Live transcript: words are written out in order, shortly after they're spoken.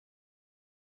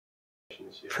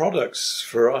Products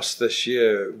for us this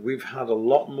year, we've had a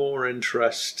lot more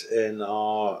interest in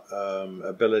our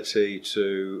ability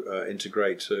to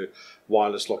integrate to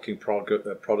wireless locking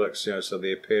products, so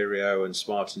the Aperio and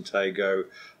Smart Intego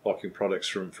locking products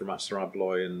from Assa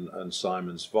Abloy and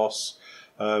Simons Voss.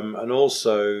 And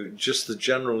also just the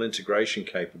general integration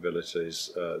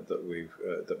capabilities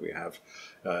that we have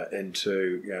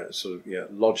into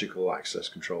logical access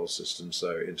control systems,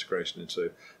 so integration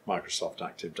into Microsoft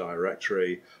Active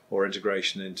Directory or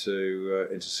integration into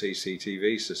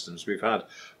CCTV systems. We've had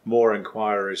more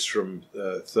inquiries from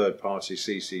third-party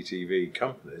CCTV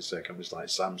companies, companies like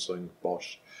Samsung,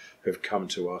 Bosch, who've come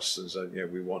to us and said,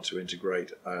 we want to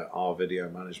integrate our video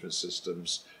management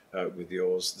systems with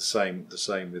yours. The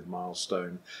same with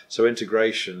Milestone. So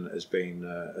integration has been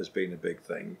a big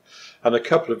thing. And a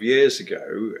couple of years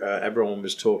ago, everyone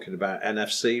was talking about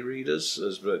NFC readers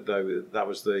as though that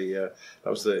was the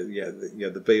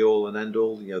be all and end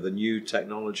all. The new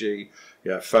technology.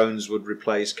 Phones would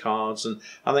replace cards, and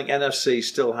I think NFC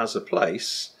still has a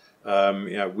place.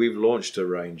 We've launched a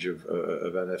range of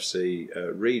NFC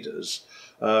readers,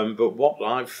 but what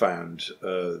I've found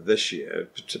this year,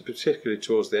 particularly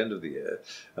towards the end of the year,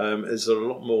 is there are a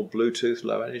lot more Bluetooth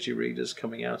low energy readers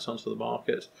coming out onto the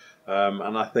market,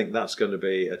 and I think that's going to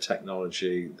be a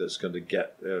technology that's going to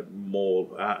get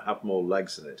have more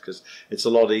legs in it, because it's a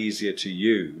lot easier to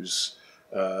use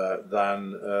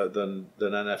than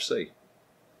NFC.